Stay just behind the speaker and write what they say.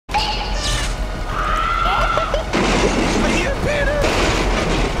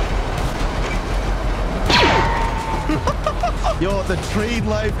Yo, the train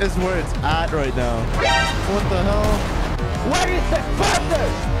life is where it's at right now. What the hell? What is the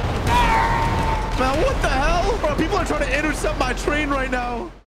purpose? Man, what the hell? Bro, people are trying to intercept my train right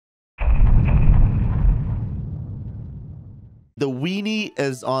now. The weenie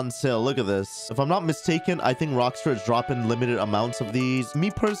is on sale. Look at this. If I'm not mistaken, I think Rockstar is dropping limited amounts of these.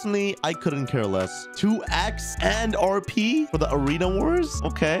 Me personally, I couldn't care less. 2x and RP for the Arena Wars.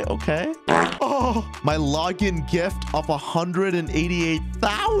 Okay, okay. Oh, my login gift of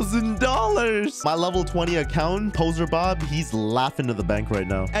 $188,000. My level 20 account, Poser Bob, he's laughing to the bank right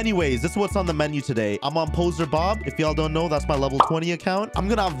now. Anyways, this is what's on the menu today. I'm on Poser Bob. If y'all don't know, that's my level 20 account. I'm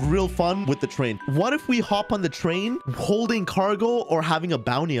gonna have real fun with the train. What if we hop on the train holding cargo or having a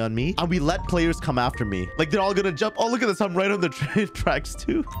bounty on me and we let players come after me? Like they're all gonna jump. Oh, look at this. I'm right on the train tracks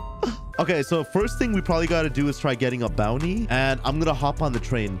too. Okay, so first thing we probably got to do is try getting a bounty, and I'm gonna hop on the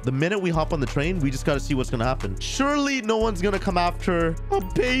train. The minute we hop on the train, we just got to see what's gonna happen. Surely no one's gonna come after a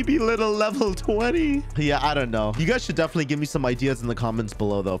baby little level 20. Yeah, I don't know. You guys should definitely give me some ideas in the comments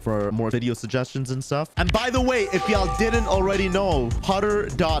below though for more video suggestions and stuff. And by the way, if y'all didn't already know,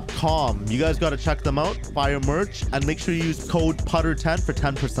 putter.com, you guys got to check them out. Fire merch, and make sure you use code putter10 for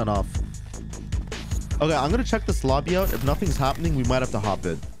 10% off. Okay, I'm gonna check this lobby out. If nothing's happening, we might have to hop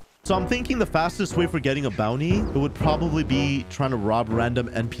in. So I'm thinking the fastest way for getting a bounty, it would probably be trying to rob random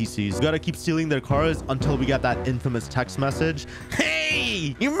NPCs. We gotta keep stealing their cars until we get that infamous text message.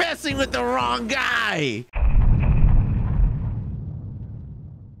 Hey, you're messing with the wrong guy.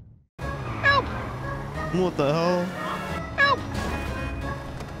 Help! What the hell? Help!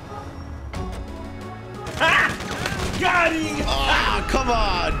 Ah! Got him! Ah, come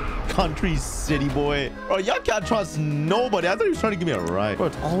on. Country city boy. Bro, y'all can't trust nobody. I thought he was trying to give me a ride. Bro,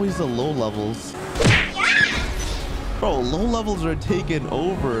 it's always the low levels. Bro, low levels are taking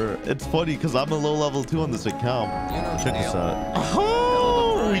over. It's funny because I'm a low level too on this account. Check this out.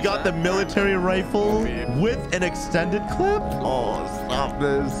 Oh, we got the military rifle with an extended clip. Oh, stop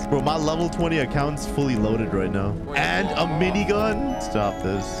this. Bro, my level 20 account's fully loaded right now. And a minigun. Stop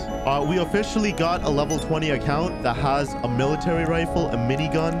this. We officially got a level 20 account that has a military rifle, a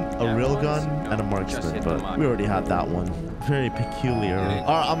minigun, a real gun, and a marksman, but we already had that one. Very peculiar.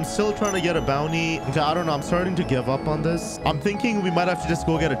 I'm still trying to get a bounty. Okay, I don't know. I'm starting to give up on this. I'm thinking we might have to just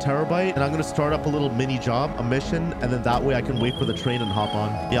go get a terabyte, and I'm going to start up a little mini job, a mission, and then that way I can wait for the train and hop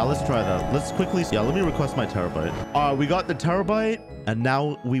on. Yeah, let's try that. Let's quickly... Yeah, let me request my terabyte. We got the terabyte, and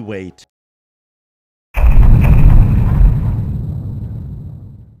now we wait.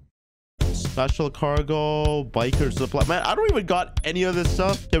 Special cargo, biker supply. Man, I don't even got any of this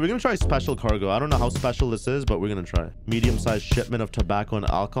stuff. Yeah, we're gonna try special cargo. I don't know how special this is, but we're gonna try. Medium-sized shipment of tobacco and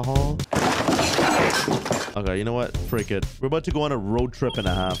alcohol. Okay, you know what? Frick it. We're about to go on a road trip and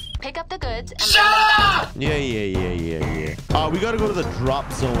a half. Pick up the goods and Shut up! Yeah. We gotta go to the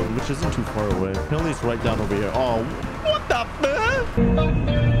drop zone, which isn't too far away. Apparently it's right down over here. Oh, what the man?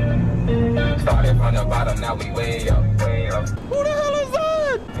 Started from the bottom, now we way up, way up. Who the hell is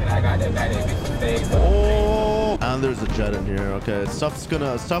that? And I got that bad bitch. Oh, and there's a jet in here. Okay,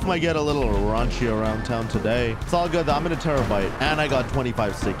 stuff might get a little raunchy around town today. It's all good though. I'm in a terabyte, and I got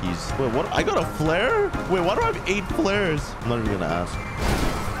 25 stickies. Wait, what? I got a flare? Wait, why do I have 8 flares? I'm not even gonna ask.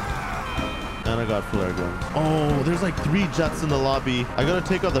 And I got flare guns. Oh, there's like 3 jets in the lobby. I gotta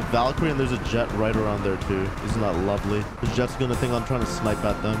take out the Valkyrie, and there's a jet right around there too. Isn't that lovely? The jet's gonna think I'm trying to snipe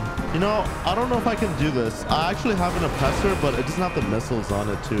at them. You know, I don't know if I can do this. I actually have an oppressor, but it doesn't have the missiles on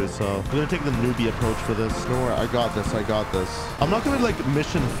it too. So I'm gonna take the newbie approach for this. Don't worry, I got this. I got this. I'm not gonna like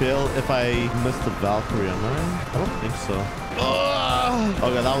mission fail if I miss the Valkyrie, am I? I don't think so.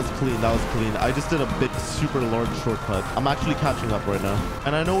 Okay, that was clean. That was clean. I just did a big super large shortcut. I'm actually catching up right now.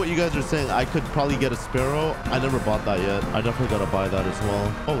 And I know what you guys are saying. I could probably get a Sparrow. I never bought that yet. I definitely gotta buy that as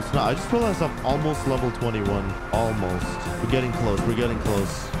well. Oh, it's not. I just realized I'm almost level 21. Almost. We're getting close. We're getting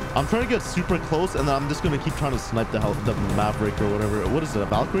close. I'm trying to get super close, and then I'm just gonna keep trying to snipe the Maverick or whatever. What is it? A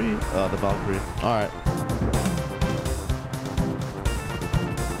Valkyrie? The Valkyrie. All right.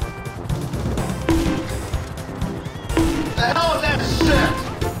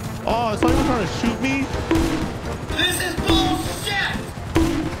 Oh, is someone trying to shoot me? This is bullshit!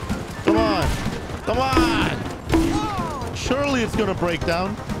 Come on. Come on. Surely it's gonna break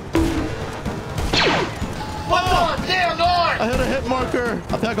down. What the damn noise? I hit a hit marker.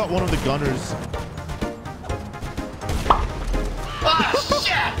 I think I got one of the gunners. Ah,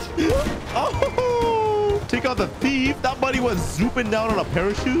 shit! Oh, take out the thief. That buddy was zooming down on a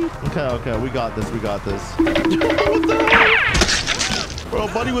parachute. Okay, we got this. We got this. What the hell? Bro,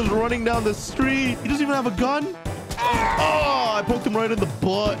 buddy was running down the street. He doesn't even have a gun. Oh, I poked him right in the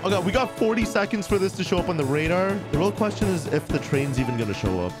butt. Okay, we got 40 seconds for this to show up on the radar. The real question is if the train's even going to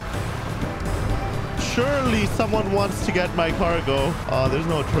show up. Surely someone wants to get my cargo. There's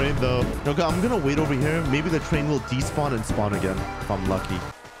no train though. Okay, I'm going to wait over here. Maybe the train will despawn and spawn again if I'm lucky.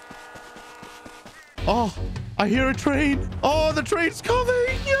 Oh, I hear a train. Oh, the train's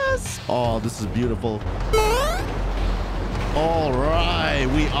coming. Yes. Oh, this is beautiful. All right,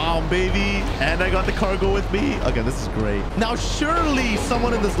 we on, baby. And I got the cargo with me. Okay, this is great. Now, surely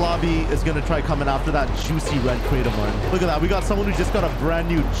someone in this lobby is going to try coming after that juicy red crate of mine. Look at that. We got someone who just got a brand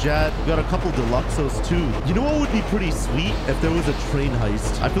new jet. We got a couple Deluxos too. You know what would be pretty sweet? If there was a train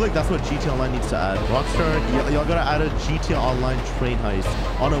heist. I feel like that's what GTA Online needs to add. Rockstar, y'all got to add a GTA Online train heist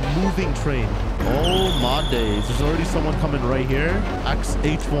on a moving train. Oh, my days. There's already someone coming right here.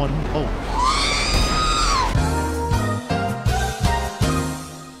 XH1. Oh.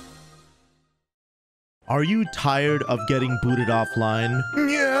 Are you tired of getting booted offline?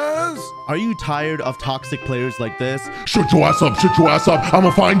 Yes. Are you tired of toxic players like this? Shut your ass up, shut your ass up.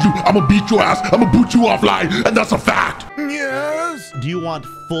 I'ma find you, I'ma beat your ass, I'ma boot you offline, and that's a fact. Yes. Do you want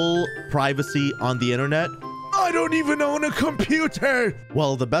full privacy on the internet? I don't even own a computer.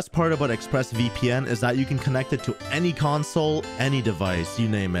 Well, the best part about ExpressVPN is that you can connect it to any console, any device, you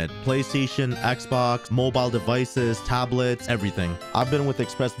name it. PlayStation, Xbox, mobile devices, tablets, everything. I've been with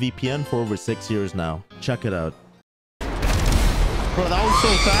ExpressVPN for over 6 years now. Check it out. Bro, that was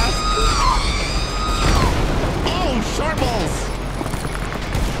so fast. Oh, sharp balls.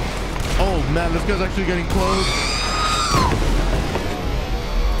 Oh, man, this guy's actually getting close.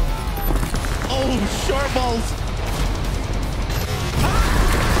 Oh, sharp balls.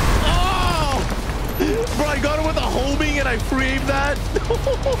 Oh! Bro, I got him with a homing and I framed that.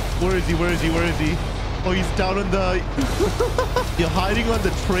 Where is he? Where is he? Where is he? Oh, he's down on the... You're hiding on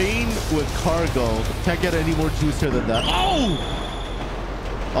the train with cargo. Can't get any more juicier than that. Oh!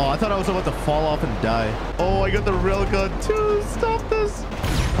 Oh, I thought I was about to fall off and die. Oh, I got the rail gun too. Stop this.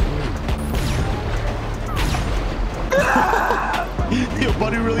 Your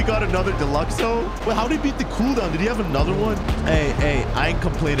buddy really got another Deluxo? Wait, how did he beat the cooldown? Did he have another one? Hey, I ain't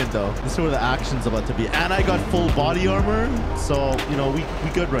complaining though. This is where the action's about to be. And I got full body armor. So, you know, we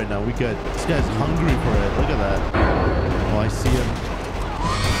good right now. We good. This guy's hungry for it. Look at that. Oh, I see him.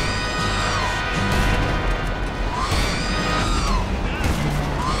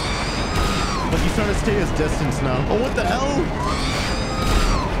 But he's trying to stay his distance now. Oh, what the hell?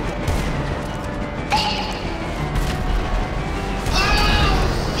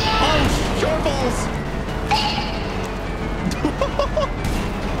 Short balls.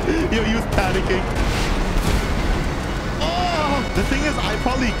 Yo, he was panicking. Oh, the thing is, I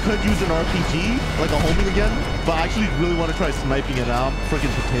probably could use an RPG, like a homing again, but I actually really want to try sniping it out. I'm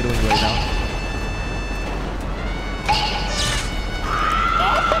freaking potatoing right now.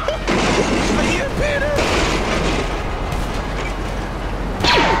 I hit Peter.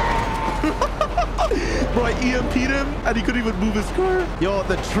 Bro, I EMP'd him and he couldn't even move his car. Yo,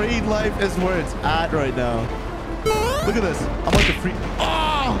 the train life is where it's at right now. Look at this. I'm like a free...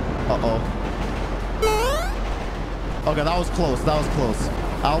 Oh! Uh-oh. Okay, that was close. That was close.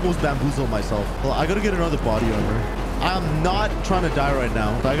 I almost bamboozled myself. Well, I gotta get another body armor. I am not trying to die right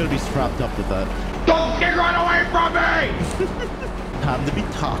now, but I gotta be strapped up with that. Don't get run away from me! Time to be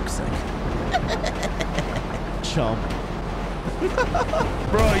toxic. Chump.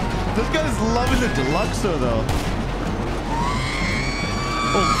 Bro, this guy's loving the Deluxo though.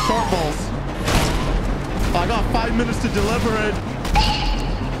 Oh, sharp balls. I got 5 minutes to deliver it.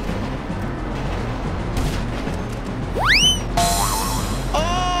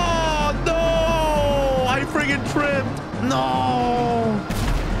 Oh no! I friggin' tripped. No.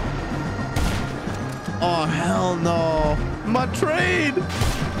 Oh hell no! My train.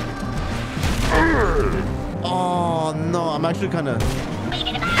 Oh no, I'm actually kind of...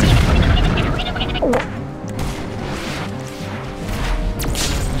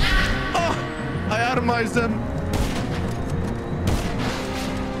 Oh, I atomized him.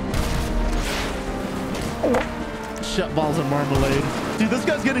 Shit balls and marmalade. Dude, this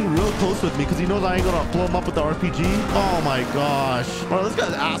guy's getting real close with me because he knows I ain't gonna blow him up with the RPG. Oh my gosh. Bro, this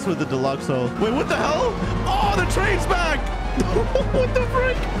guy's ass with the Deluxo. Wait, what the hell? Oh, the train's back. What the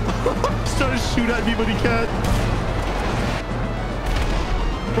frick? He's trying to shoot at me, but he can't.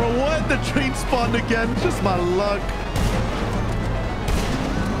 Bro, what? The train spawned again. Just my luck.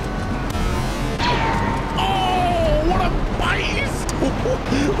 Oh, what a beast.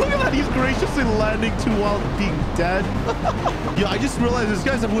 Look at that. He's graciously landing too while being dead. Yo, I just realized this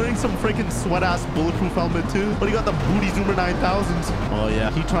guy's wearing some freaking sweat-ass bulletproof helmet too. But he got the booty zoomer 9000s. Oh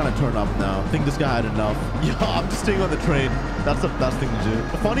yeah, he trying to turn up now. I think this guy had enough. Yo, I'm just staying on the train. That's the best thing to do.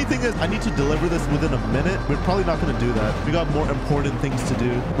 The funny thing is, I need to deliver this within a minute. We're probably not going to do that. We got more important things to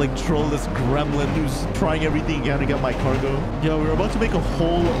do. Like troll this gremlin who's trying everything he can to get my cargo. Yo, we're about to make a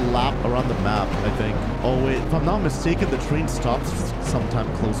whole lap around the map, I think. Oh wait, if I'm not mistaken, the train stops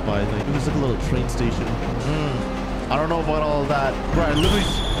sometime close by, I think. There's like a little train station. I don't know about all that. Bro, I literally...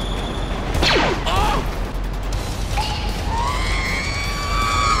 Oh!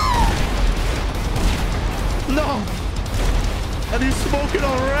 No! And he's smoking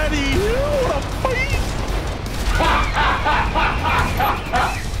already! What a fight!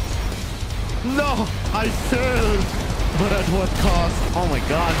 No! I failed! But at what cost? Oh my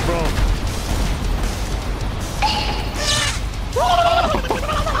god, bro.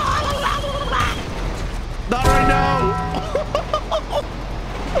 Not right now!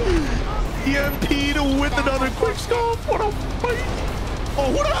 EMP'd with another quick scope! What a fight! Oh,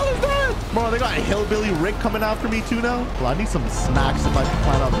 who the hell is that? Bro, they got a hillbilly Rick coming after me too now? Well, I need some snacks if I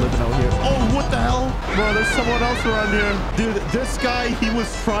plan on living out here. Oh, what the hell? Bro, there's someone else around here. Dude, this guy, he was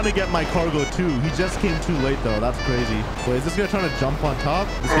trying to get my cargo too. He just came too late though. That's crazy. Wait, is this guy trying to jump on top?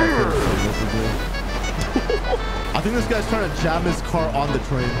 This guy could I think this guy's trying to jam his car on the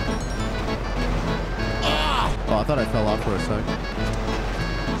train. Oh, I thought I fell off for a sec.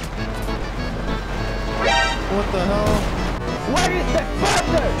 What the hell? Where is the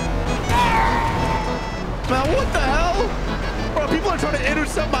father? Man, what the hell? Bro, people are trying to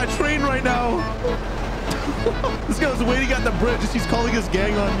intercept my train right now. This guy was waiting at the bridge. He's calling his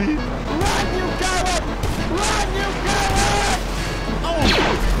gang on me. Run, you coward! Run, you coward! Oh!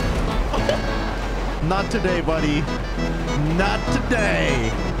 Not today, buddy. Not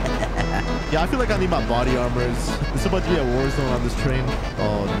today. Yeah, I feel like I need my body armors. It's about to be a war zone on this train.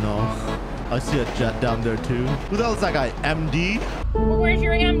 Oh, no. I see a jet down there, too. Who the hell is that guy? MD? Well, where's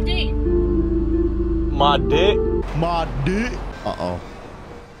your MD? My dick. My dick? Uh-oh.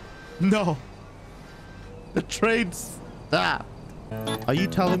 No. The train's... Ah. Are you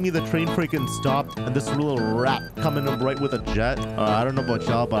telling me the train freaking stopped and this little rat coming up right with a jet? I don't know about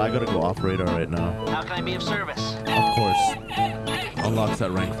y'all, but I gotta go off radar right now. How can I be of service? Of course. Unlocks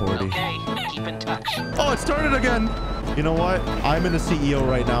at rank 40. Okay, keep in touch. Oh, it started again. You know what? I'm in a CEO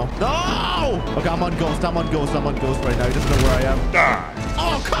right now. No! Okay, I'm on Ghost. I'm on Ghost. I'm on Ghost right now. He doesn't know where I am.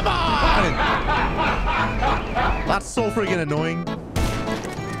 Oh, come on! That's so freaking annoying.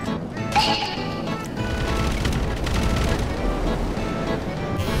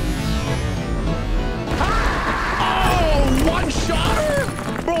 Oh, one-shotter!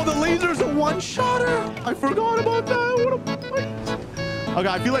 Bro, the laser's a one-shotter. I forgot about that. What a fight. Okay,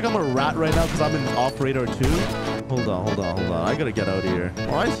 I feel like I'm a rat right now because I'm in off radar too. Hold on. I gotta get out of here.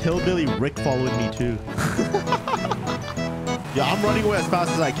 Why is Hillbilly Rick following me too? Yeah, I'm running away as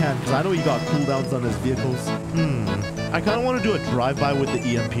fast as I can because I know he got cooldowns on his vehicles. I kind of want to do a drive-by with the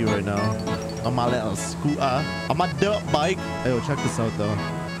EMP right now. On my little scooter. On my dirt bike. Hey, yo, check this out though.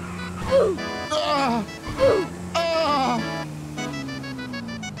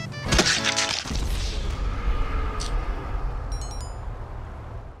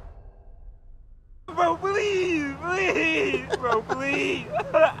 Bro, please, bro, please.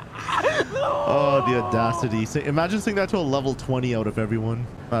 Oh, the audacity. Imagine saying that to a level 20 out of everyone.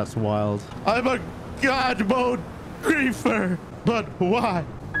 That's wild. I'm a god mode griefer. But why?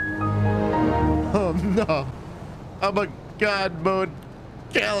 Oh, no. I'm a god mode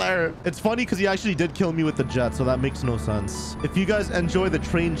killer. It's funny because he actually did kill me with the jet, so that makes no sense. If you guys enjoy the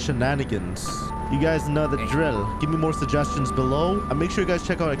train shenanigans, you guys know the drill. Give me more suggestions below. And make sure you guys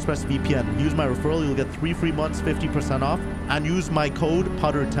check out ExpressVPN. Use my referral. You'll get 3 free months, 50% off. And use my code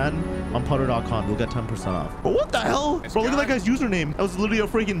PUTTHER10 on putter.com. You'll get 10% off. But what the hell? Bro, look at that guy's username. That was literally a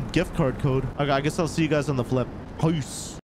freaking gift card code. Okay, I guess I'll see you guys on the flip. Peace.